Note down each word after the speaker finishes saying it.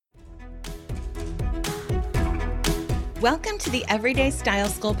Welcome to the Everyday Style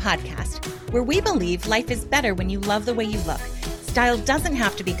School podcast, where we believe life is better when you love the way you look. Style doesn't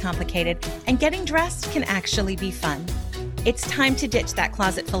have to be complicated, and getting dressed can actually be fun. It's time to ditch that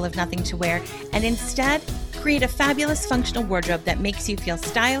closet full of nothing to wear and instead create a fabulous functional wardrobe that makes you feel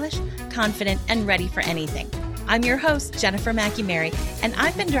stylish, confident, and ready for anything. I'm your host, Jennifer Mackey-Mary, and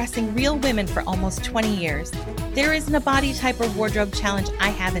I've been dressing real women for almost 20 years. There isn't a body type or wardrobe challenge I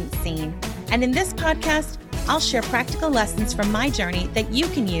haven't seen. And in this podcast, I'll share practical lessons from my journey that you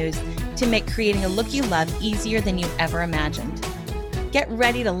can use to make creating a look you love easier than you ever imagined. Get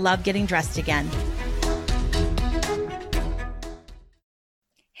ready to love getting dressed again.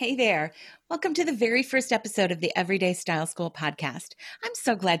 Hey there. Welcome to the very first episode of the Everyday Style School podcast. I'm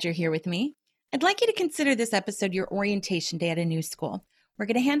so glad you're here with me. I'd like you to consider this episode your orientation day at a new school. We're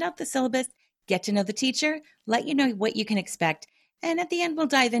going to hand out the syllabus, get to know the teacher, let you know what you can expect, and at the end, we'll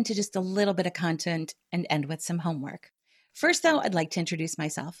dive into just a little bit of content and end with some homework. First, though, I'd like to introduce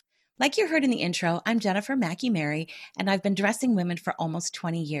myself. Like you heard in the intro, I'm Jennifer Mackey-Mary, and I've been dressing women for almost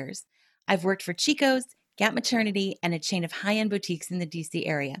 20 years. I've worked for Chico's, Gap Maternity, and a chain of high-end boutiques in the DC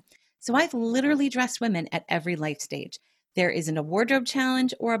area. So I've literally dressed women at every life stage. There isn't a wardrobe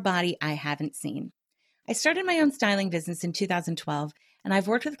challenge or a body I haven't seen. I started my own styling business in 2012, and I've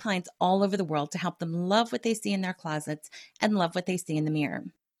worked with clients all over the world to help them love what they see in their closets and love what they see in the mirror.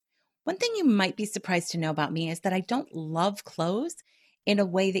 One thing you might be surprised to know about me is that I don't love clothes in a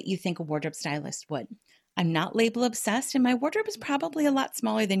way that you think a wardrobe stylist would. I'm not label obsessed, and my wardrobe is probably a lot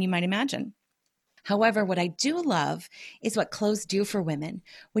smaller than you might imagine. However, what I do love is what clothes do for women.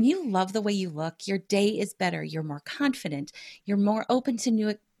 When you love the way you look, your day is better, you're more confident, you're more open to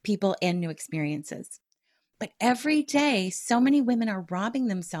new people and new experiences. But every day, so many women are robbing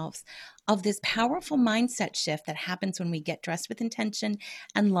themselves of this powerful mindset shift that happens when we get dressed with intention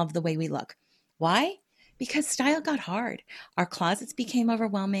and love the way we look. Why? Because style got hard. Our closets became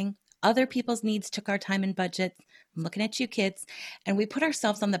overwhelming. Other people's needs took our time and budget. I'm looking at you kids. And we put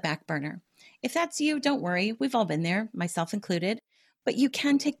ourselves on the back burner. If that's you, don't worry. We've all been there, myself included. But you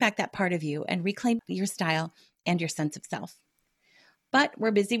can take back that part of you and reclaim your style and your sense of self. But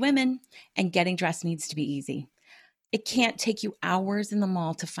we're busy women, and getting dressed needs to be easy. It can't take you hours in the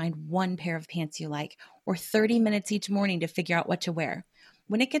mall to find one pair of pants you like, or 30 minutes each morning to figure out what to wear.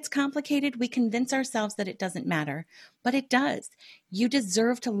 When it gets complicated, we convince ourselves that it doesn't matter, but it does. You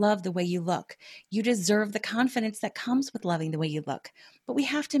deserve to love the way you look. You deserve the confidence that comes with loving the way you look. But we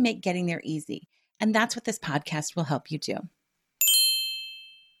have to make getting there easy, and that's what this podcast will help you do.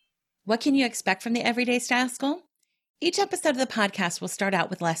 What can you expect from the Everyday Style School? Each episode of the podcast will start out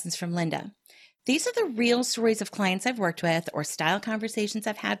with lessons from Linda. These are the real stories of clients I've worked with or style conversations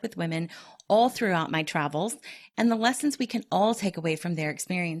I've had with women all throughout my travels and the lessons we can all take away from their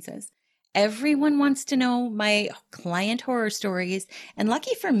experiences. Everyone wants to know my client horror stories, and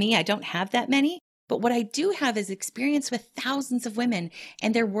lucky for me, I don't have that many, but what I do have is experience with thousands of women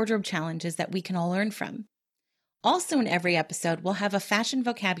and their wardrobe challenges that we can all learn from. Also in every episode, we'll have a fashion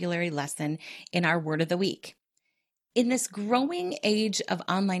vocabulary lesson in our word of the week. In this growing age of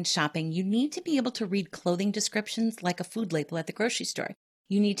online shopping, you need to be able to read clothing descriptions like a food label at the grocery store.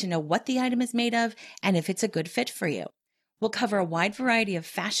 You need to know what the item is made of and if it's a good fit for you. We'll cover a wide variety of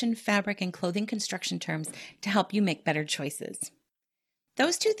fashion, fabric, and clothing construction terms to help you make better choices.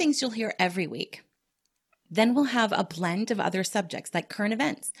 Those two things you'll hear every week. Then we'll have a blend of other subjects like current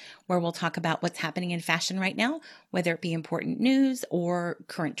events, where we'll talk about what's happening in fashion right now, whether it be important news or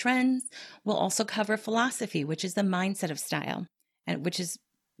current trends. We'll also cover philosophy, which is the mindset of style, and which is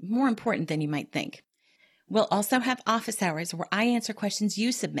more important than you might think. We'll also have office hours where I answer questions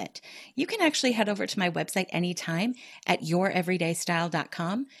you submit. You can actually head over to my website anytime at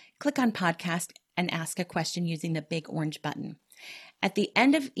youreverydaystyle.com, click on podcast, and ask a question using the big orange button. At the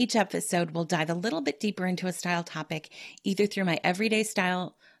end of each episode, we'll dive a little bit deeper into a style topic, either through my Everyday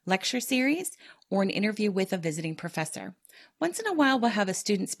Style lecture series or an interview with a visiting professor. Once in a while, we'll have a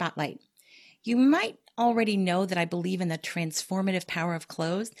student spotlight. You might already know that I believe in the transformative power of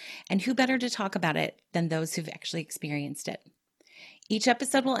clothes, and who better to talk about it than those who've actually experienced it. Each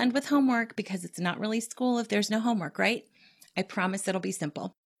episode will end with homework because it's not really school if there's no homework, right? I promise it'll be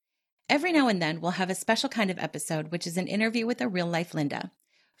simple. Every now and then, we'll have a special kind of episode, which is an interview with a real-life Linda.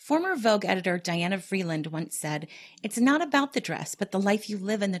 Former Vogue editor Diana Vreeland once said, "It's not about the dress, but the life you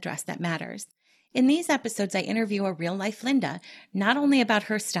live in the dress that matters." In these episodes, I interview a real-life Linda, not only about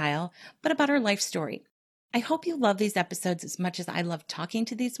her style, but about her life story. I hope you love these episodes as much as I love talking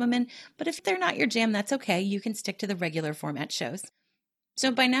to these women, but if they're not your jam, that's okay. You can stick to the regular format shows. So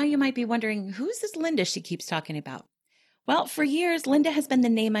by now, you might be wondering, who's this Linda she keeps talking about? Well, for years, Linda has been the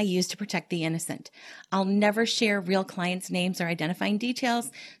name I use to protect the innocent. I'll never share real clients' names or identifying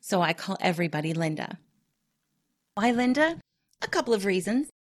details, so I call everybody Linda. Why Linda? A couple of reasons.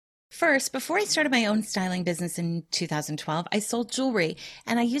 First, before I started my own styling business in 2012, I sold jewelry,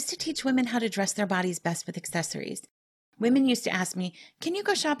 and I used to teach women how to dress their bodies best with accessories. Women used to ask me, can you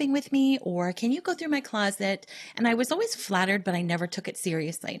go shopping with me? Or can you go through my closet? And I was always flattered, but I never took it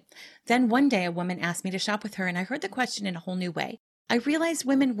seriously. Then one day a woman asked me to shop with her, and I heard the question in a whole new way. I realized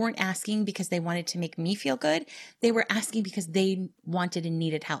women weren't asking because they wanted to make me feel good. They were asking because they wanted and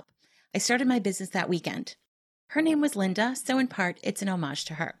needed help. I started my business that weekend. Her name was Linda, so in part, it's an homage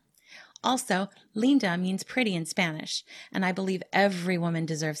to her. Also, linda means pretty in Spanish, and I believe every woman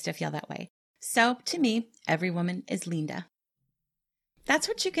deserves to feel that way. So, to me, every woman is Linda. That's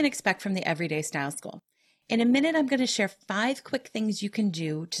what you can expect from the Everyday Style School. In a minute, I'm going to share 5 quick things you can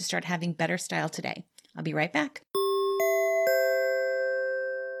do to start having better style today. I'll be right back.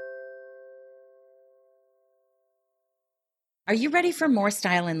 Are you ready for more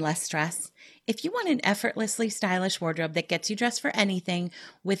style and less stress? If you want an effortlessly stylish wardrobe that gets you dressed for anything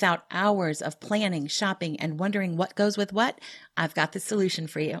without hours of planning, shopping, and wondering what goes with what, I've got the solution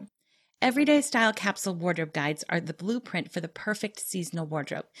for you. Everyday Style Capsule Wardrobe Guides are the blueprint for the perfect seasonal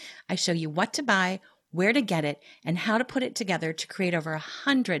wardrobe. I show you what to buy, where to get it, and how to put it together to create over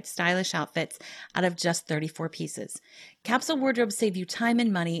 100 stylish outfits out of just 34 pieces. Capsule wardrobes save you time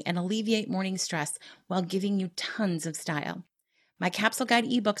and money and alleviate morning stress while giving you tons of style. My Capsule Guide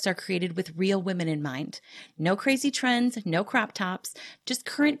ebooks are created with real women in mind. No crazy trends, no crop tops, just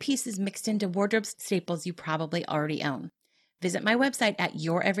current pieces mixed into wardrobe staples you probably already own. Visit my website at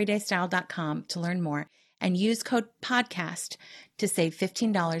youreverydaystyle.com to learn more and use code PODCAST to save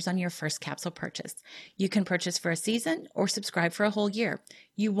 $15 on your first capsule purchase. You can purchase for a season or subscribe for a whole year.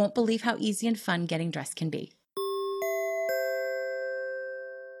 You won't believe how easy and fun getting dressed can be.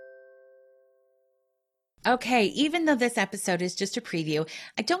 Okay, even though this episode is just a preview,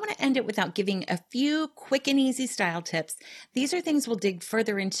 I don't want to end it without giving a few quick and easy style tips. These are things we'll dig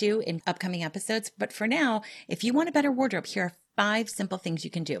further into in upcoming episodes, but for now, if you want a better wardrobe, here are 5 simple things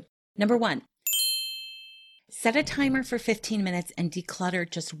you can do. Number 1, set a timer for 15 minutes and declutter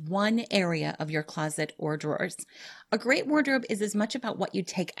just one area of your closet or drawers. A great wardrobe is as much about what you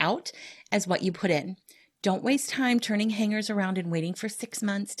take out as what you put in. Don't waste time turning hangers around and waiting for 6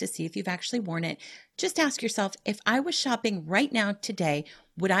 months to see if you've actually worn it. Just ask yourself, if I was shopping right now today,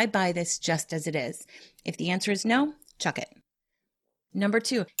 would I buy this just as it is? If the answer is no, chuck it. Number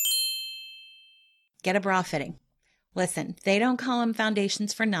 2, get a bra fitting. Listen, they don't call them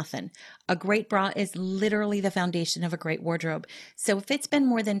foundations for nothing. A great bra is literally the foundation of a great wardrobe. So if it's been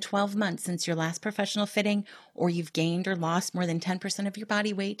more than 12 months since your last professional fitting, or you've gained or lost more than 10% of your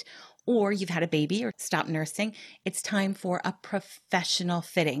body weight, or you've had a baby or stopped nursing, it's time for a professional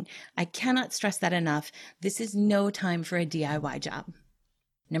fitting. I cannot stress that enough. This is no time for a DIY job.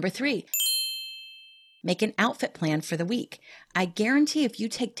 Number 3, make an outfit plan for the week. I guarantee if you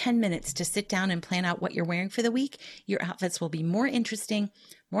take 10 minutes to sit down and plan out what you're wearing for the week, your outfits will be more interesting,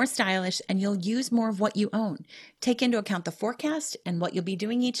 more stylish, and you'll use more of what you own. Take into account the forecast and what you'll be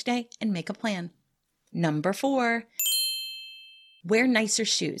doing each day and make a plan. Number 4, wear nicer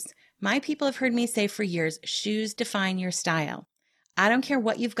shoes. My people have heard me say for years, shoes define your style. I don't care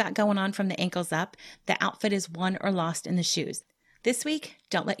what you've got going on from the ankles up, the outfit is won or lost in the shoes. This week,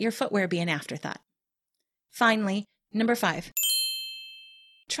 don't let your footwear be an afterthought. Finally, number 5,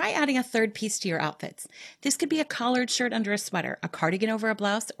 try adding a third piece to your outfits. This could be a collared shirt under a sweater, a cardigan over a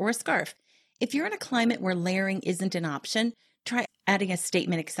blouse, or a scarf. If you're in a climate where layering isn't an option, try adding a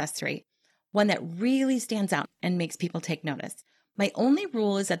statement accessory, one that really stands out and makes people take notice. My only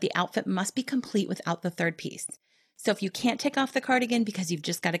rule is that the outfit must be complete without the third piece. So if you can't take off the cardigan because you've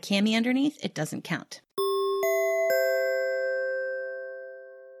just got a cami underneath, it doesn't count.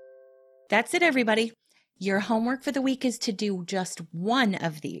 That's it, everybody. Your homework for the week is to do just one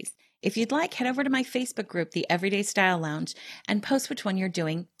of these. If you'd like, head over to my Facebook group, The Everyday Style Lounge, and post which one you're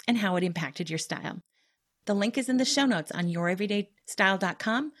doing and how it impacted your style. The link is in the show notes on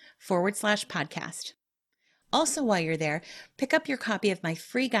youreverydaystyle.com/podcast. Also, while you're there, pick up your copy of my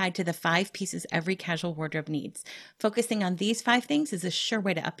free guide to the 5 pieces every casual wardrobe needs. Focusing on these 5 things is a sure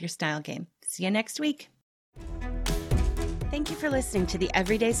way to up your style game. See you next week. Thank you for listening to the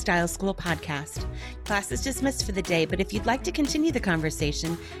Everyday Style School podcast. Class is dismissed for the day, but if you'd like to continue the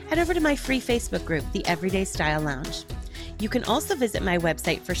conversation, head over to my free Facebook group, The Everyday Style Lounge. You can also visit my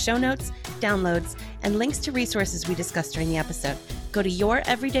website for show notes, downloads, and links to resources we discussed during the episode. Go to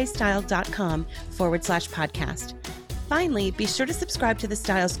youreverydaystyle.com/podcast. Finally, be sure to subscribe to the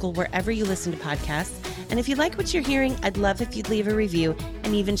Style School wherever you listen to podcasts And if you like what you're hearing, I'd love if you'd leave a review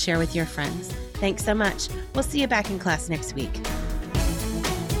and even share with your friends. Thanks so much. We'll see you back in class next week.